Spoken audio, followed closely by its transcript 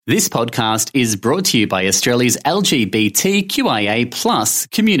This podcast is brought to you by Australia's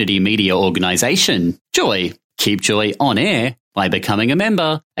LGBTQIA+ community media organisation, Joy. Keep Joy on air by becoming a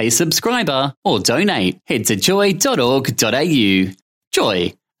member, a subscriber, or donate. Head to joy.org.au.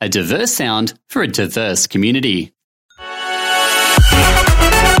 Joy, a diverse sound for a diverse community.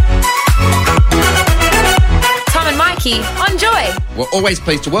 On Joy. We're always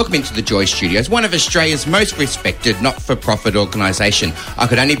pleased to welcome into the Joy Studios one of Australia's most respected not-for-profit organisation. I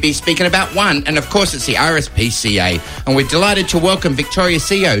could only be speaking about one, and of course it's the RSPCA. And we're delighted to welcome Victoria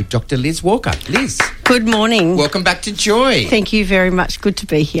CEO, Dr. Liz Walker. Liz. Good morning. Welcome back to Joy. Thank you very much. Good to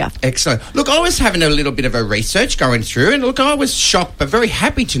be here. Excellent. Look, I was having a little bit of a research going through, and look, I was shocked but very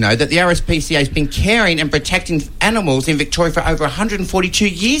happy to know that the RSPCA has been caring and protecting animals in Victoria for over 142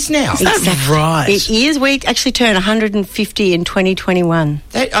 years now. Exactly. Right. It is. We actually turned 150 in 2021.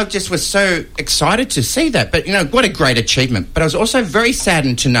 I just was so excited to see that. But, you know, what a great achievement. But I was also very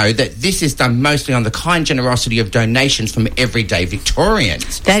saddened to know that this is done mostly on the kind generosity of donations from everyday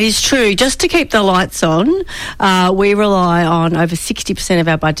Victorians. That is true. Just to keep the lights on, we rely on over 60% of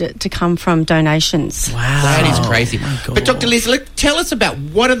our budget to come from donations. Wow. That is crazy. Oh, but Dr. Liz, look, tell us about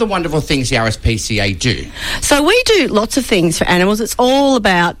what are the wonderful things the RSPCA do? So we do lots of things for animals. It's all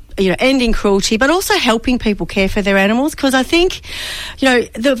about ending cruelty, but also helping people care for their animals, because I think,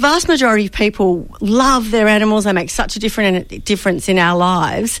 the vast majority of people love their animals. They make such a difference in our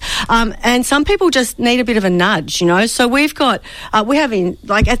lives. And some people just need a bit of a nudge, So we've got, at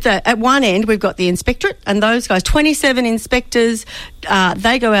one end, we've got the inspectorate, and those guys, 27 inspectors,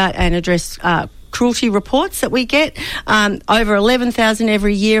 they go out and address cruelty reports that we get, over 11,000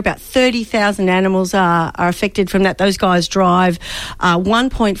 every year. About 30,000 animals are affected from that. Those guys drive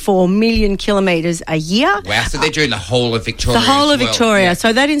 1.4 million kilometres a year. Wow, so they're doing the whole of Victoria. The whole of Victoria. Yeah.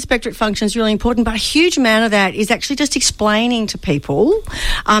 So that inspectorate function is really important, but a huge amount of that is actually just explaining to people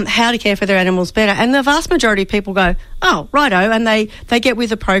how to care for their animals better. And the vast majority of people go, oh, righto, and they get with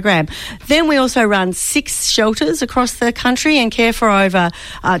the program. Then we also run 6 shelters across the country and care for over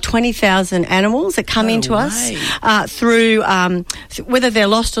 20,000 animals that come into us through whether they're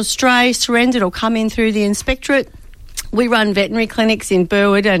lost or stray, surrendered, or come in through the inspectorate. We run veterinary clinics in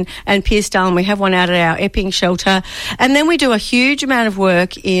Burwood and Pearcedale, and we have one out at our Epping shelter. And then we do a huge amount of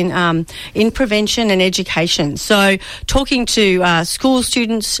work in prevention and education. So talking to school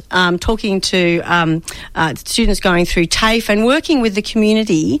students, talking to students going through TAFE, and working with the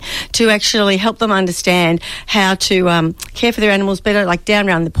community to actually help them understand how to care for their animals better. Like down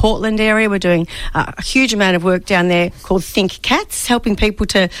around the Portland area, we're doing a huge amount of work down there called Think Cats, helping people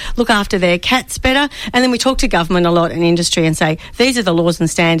to look after their cats better. And then we talk to government a lot and industry and say, these are the laws and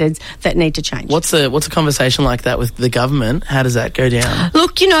standards that need to change. What's a conversation like that with the government? How does that go down?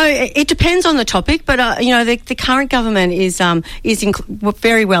 Look, it depends on the topic, but the current government is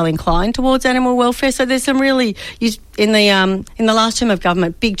very well inclined towards animal welfare. So there's some really in the last term of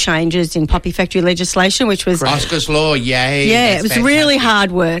government, big changes in puppy factory legislation, which was Oscar's law, yay! Yeah, it was fantastic. Really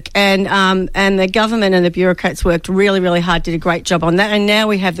hard work, and the government and the bureaucrats worked really, really hard, did a great job on that. And now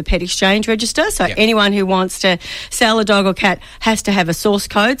we have the Pet Exchange Register, so anyone who wants to sell a dog or cat has to have a source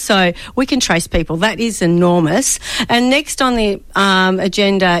code, so we can trace people. That is enormous. And next on the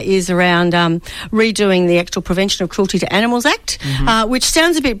agenda is around redoing the Actual Prevention of Cruelty to Animals Act, which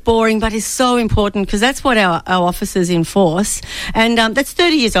sounds a bit boring, but is so important because that's what our officers enforce. And that's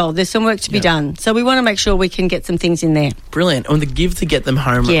 30 years old. There's some work to be done. So we want to make sure we can get some things in there. Brilliant. On the Give to Get Them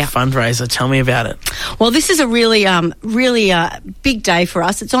Home fundraiser, tell me about it. Well, this is a really big day for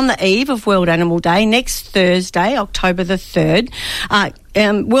us. It's on the eve of World Animal Day, next Thursday, October the 3rd.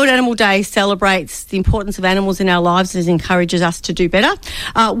 World Animal Day celebrates the importance of animals in our lives and encourages us to do better.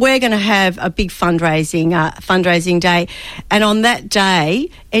 We're going to have a big fundraising day, and on that day,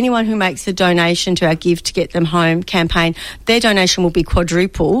 anyone who makes a donation to our Give to Get Them Home campaign, their donation will be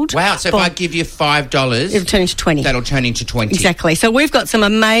quadrupled. Wow, so if I give you $5... it'll turn into 20. That'll turn into 20. Exactly. So we've got some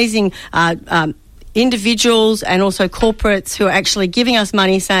amazing individuals and also corporates who are actually giving us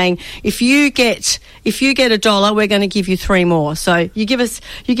money, saying if you get $1, we're going to give you 3 more. So you give us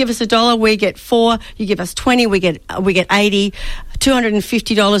 $1, we get 4. You give us 20, we get 80.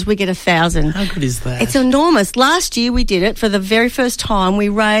 $250, we get 1,000. How good is that? It's enormous. Last year we did it for the very first time. We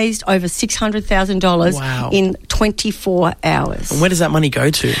raised over $600,000 in 24 hours. And where does that money go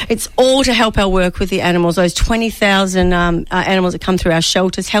to? It's all to help our work with the animals, those 20,000 animals that come through our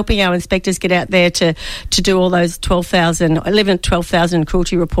shelters, helping our inspectors get out there to do all those 12,000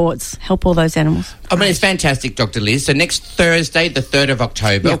 cruelty reports, help all those animals. I mean, it's fantastic, Dr. Liz. So next Thursday, the 3rd of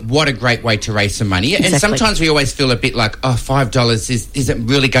October, what a great way to raise some money. Exactly. And sometimes we always feel a bit like, $5 isn't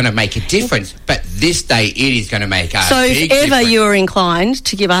really going to make a difference. But this day, it is going to make a big if ever difference. you are inclined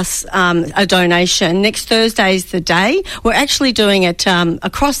to give us a donation, next Thursday is the day. We're actually doing it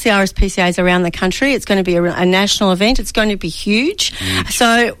across the RSPCAs around the country. It's going to be a national event. It's going to be huge.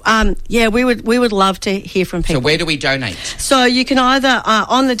 So, we would love to hear from people. So where do we donate? So you can either,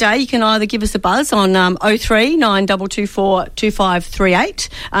 on the day, you can either give us a buzz on 03 9224 2538,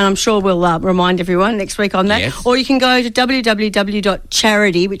 and I'm sure we'll remind everyone next week on that. Yes. Or you can go to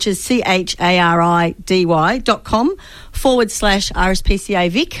www.charity, which is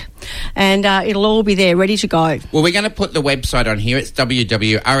charidy.com/RSPCA Vic, and it'll all be there ready to go. Well, we're going to put the website on here. It's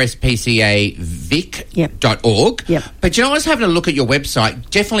www.rspcavic.org. Yep. But I was having a look at your website.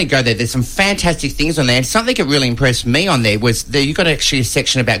 Definitely go there. There's some fantastic things on there. And something that really impressed me on there was that you've got actually a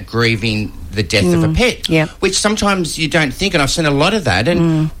section about grieving the death of a pet, which sometimes you don't think, and I've seen a lot of that.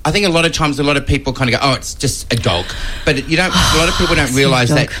 And I think a lot of times a lot of people kind of go, it's just a dog. But you don't. A lot of people don't realise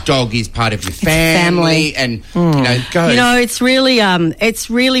that dog is part of your family. And, it's really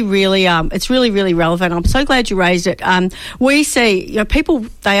relevant. I'm so glad you raised it. We see, people,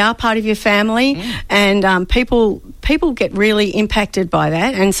 they are part of your family, and people get really impacted by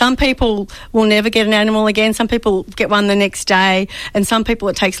that. And some people will never get an animal again. Some people get one the next day, and some people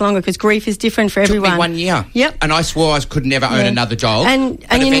it takes longer because grief is different for everyone. Took me 1 year. Yep. And I swore I could never own another dog.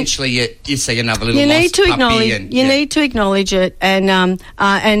 But eventually you see another little lost puppy. You need to acknowledge it and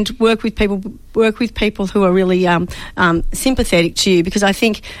work with people who are really sympathetic to you, because I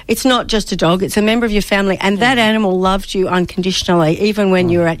think it's not just a dog, it's a member of your family, and that animal loved you unconditionally even when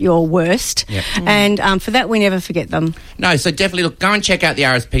you're at your worst. Yep. And for that we never forget them. No, so definitely go and check out the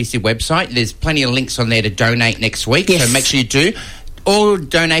RSPC website. There's plenty of links on there to donate next week, so make sure you do. All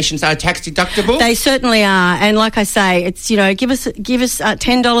donations are tax deductible. They certainly are, and like I say, it's give us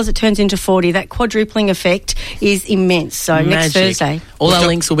 $10, it turns into $40. That quadrupling effect is immense. So next Thursday, all our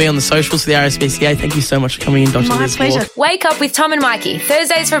links will be on the socials for the RSPCA. Thank you so much for coming in, Dr. My Liz pleasure. Ward. Wake up with Tom and Mikey,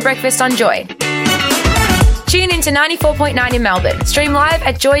 Thursdays for breakfast on Joy. Tune in to 94.9 in Melbourne. Stream live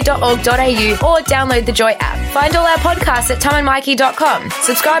at joy.org.au or download the Joy app. Find all our podcasts at tomandmikey.com.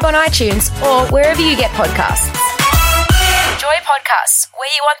 Subscribe on iTunes or wherever you get podcasts. Joy Podcasts, where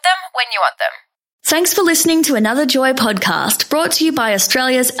you want them, when you want them. Thanks for listening to another Joy podcast brought to you by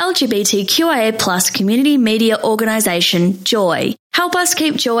Australia's LGBTQIA+ community media organisation, Joy. Help us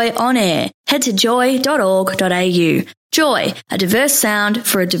keep Joy on air. Head to joy.org.au. Joy, a diverse sound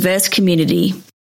for a diverse community.